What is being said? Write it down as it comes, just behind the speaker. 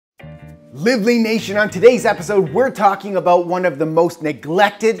Live Lean Nation, on today's episode, we're talking about one of the most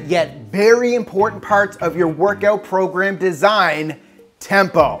neglected yet very important parts of your workout program design,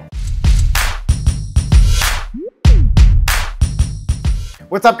 tempo.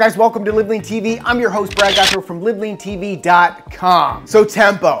 What's up, guys? Welcome to Live Lean TV. I'm your host, Brad Gouthro from LiveLeanTV.com. So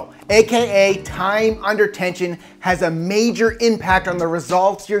tempo, aka time under tension, has a major impact on the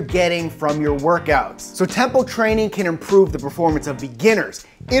results you're getting from your workouts. So tempo training can improve the performance of beginners,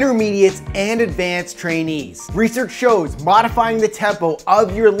 intermediates, and advanced trainees. Research shows modifying the tempo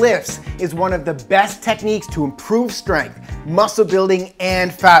of your lifts is one of the best techniques to improve strength, muscle building,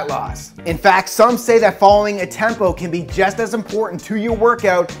 and fat loss. In fact, some say that following a tempo can be just as important to your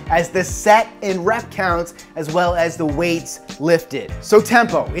workout as the set and rep counts, as well as the weights lifted. So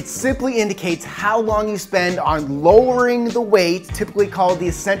tempo, it simply indicates how long you spend on lowering the weight, typically called the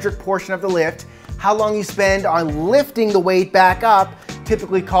eccentric portion of the lift, how long you spend on lifting the weight back up,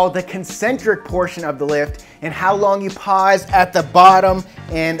 typically called the concentric portion of the lift, and how long you pause at the bottom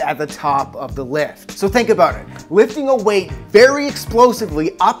and at the top of the lift. So think about it. Lifting a weight very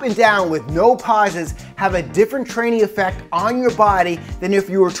explosively up and down with no pauses have a different training effect on your body than if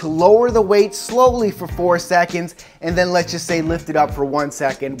you were to lower the weight slowly for 4 seconds and then, let's just say, lift it up for 1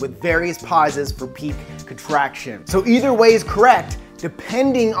 second with various pauses for peak contraction. So either way is correct,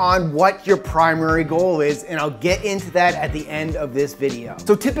 depending on what your primary goal is, and I'll get into that at the end of this video.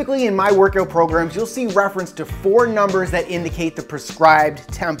 So typically in my workout programs, you'll see reference to 4 numbers that indicate the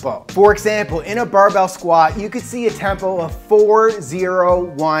prescribed tempo. For example, in a barbell squat, you could see a tempo of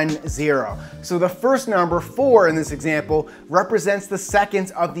 4-0-1-0. So the first number, 4 in this example, represents the seconds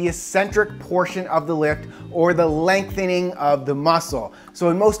of the eccentric portion of the lift or the lengthening of the muscle.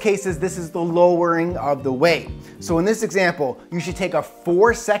 So in most cases, this is the lowering of the weight. So in this example, you should take a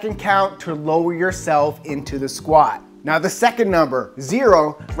 4-second count to lower yourself into the squat. Now the second number,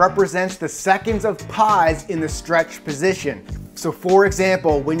 0, represents the seconds of pause in the stretch position. So for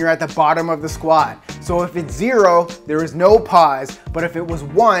example, when you're at the bottom of the squat. So if it's 0, there is no pause, but if it was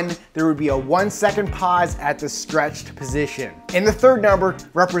 1, there would be a 1-second pause at the stretched position. And the third number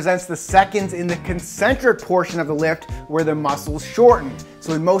represents the seconds in the concentric portion of the lift where the muscles shorten.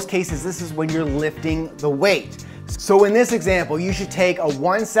 So in most cases, this is when you're lifting the weight. So in this example, you should take a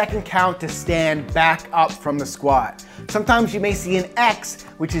 1-second count to stand back up from the squat. Sometimes you may see an X,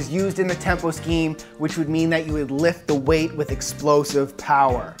 which is used in the tempo scheme, which would mean that you would lift the weight with explosive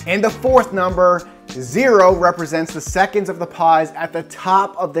power. And the fourth number, 0, represents the seconds of the pause at the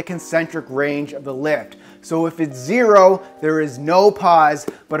top of the concentric range of the lift. So if it's 0, there is no pause,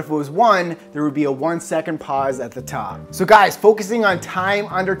 but if it was 1, there would be a 1-second pause at the top. So guys, focusing on time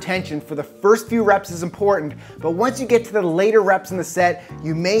under tension for the first few reps is important, but once you get to the later reps in the set,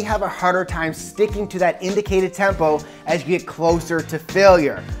 you may have a harder time sticking to that indicated tempo as you get closer to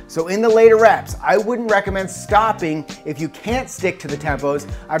failure. So in the later reps, I wouldn't recommend stopping if you can't stick to the tempos.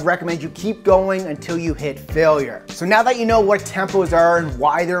 I'd recommend you keep going until you hit failure. So now that you know what tempos are and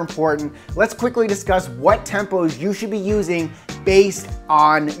why they're important, let's quickly discuss what tempos you should be using based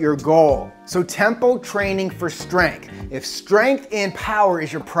on your goal. So tempo training for strength. If strength and power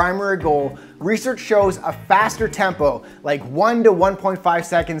is your primary goal, research shows a faster tempo, like 1 to 1.5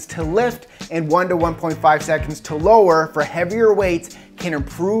 seconds to lift and 1 to 1.5 seconds to lower for heavier weights, can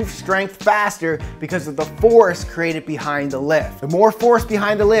improve strength faster because of the force created behind the lift. The more force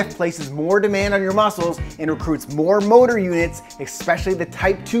behind the lift places more demand on your muscles and recruits more motor units, especially the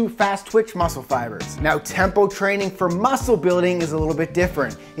type 2 fast twitch muscle fibers. Now, tempo training for muscle building is a little bit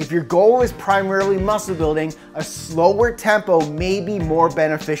different. If your goal is primarily muscle building, a slower tempo may be more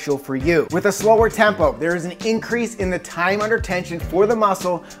beneficial for you. With a slower tempo, there is an increase in the time under tension for the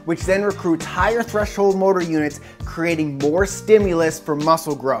muscle, which then recruits higher threshold motor units, creating more stimulus for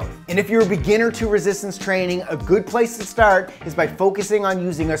muscle growth. And if you're a beginner to resistance training, a good place to start is by focusing on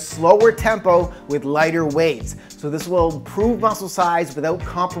using a slower tempo with lighter weights. So this will improve muscle size without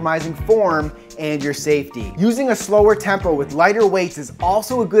compromising form and your safety. Using a slower tempo with lighter weights is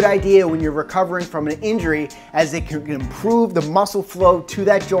also a good idea when you're recovering from an injury, as it can improve the muscle flow to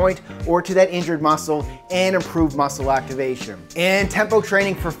that joint or to that injured muscle and improve muscle activation. And tempo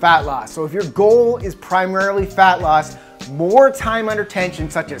training for fat loss. So if your goal is primarily fat loss, more time under tension,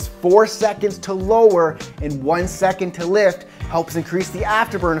 such as 4 seconds to lower and 1 second to lift, helps increase the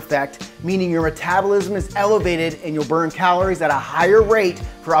afterburn effect, meaning your metabolism is elevated and you'll burn calories at a higher rate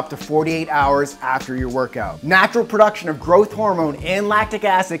for up to 48 hours after your workout. Natural production of growth hormone and lactic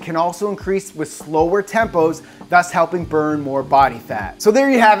acid can also increase with slower tempos, thus helping burn more body fat. So there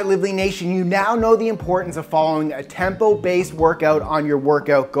you have it, Live Lean Nation. You now know the importance of following a tempo-based workout on your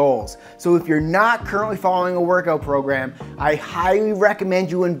workout goals. So if you're not currently following a workout program, I highly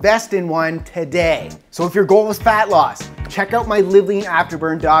recommend you invest in one today. So if your goal is fat loss, check out my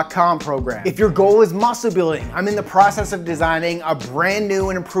liveleanafterburn.com program. If your goal is muscle building, I'm in the process of designing a brand new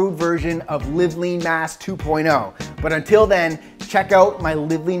and improved version of Live Lean Mass 2.0. But until then, check out my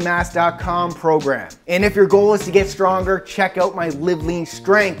liveleanmass.com program. And if your goal is to get stronger, check out my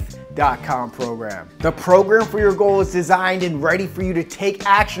liveleanstrength.com program. The program for your goal is designed and ready for you to take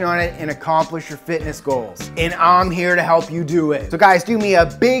action on it and accomplish your fitness goals. And I'm here to help you do it. So guys, do me a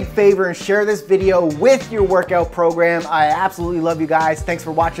big favor and share this video with your workout program. I absolutely love you guys. Thanks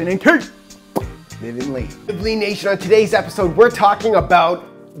for watching and keep living lean. Live Lean Nation, on today's episode, we're talking about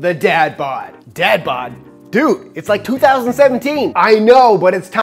the dad bod. Dad bod? Dude, it's like 2017. I know, but it's time.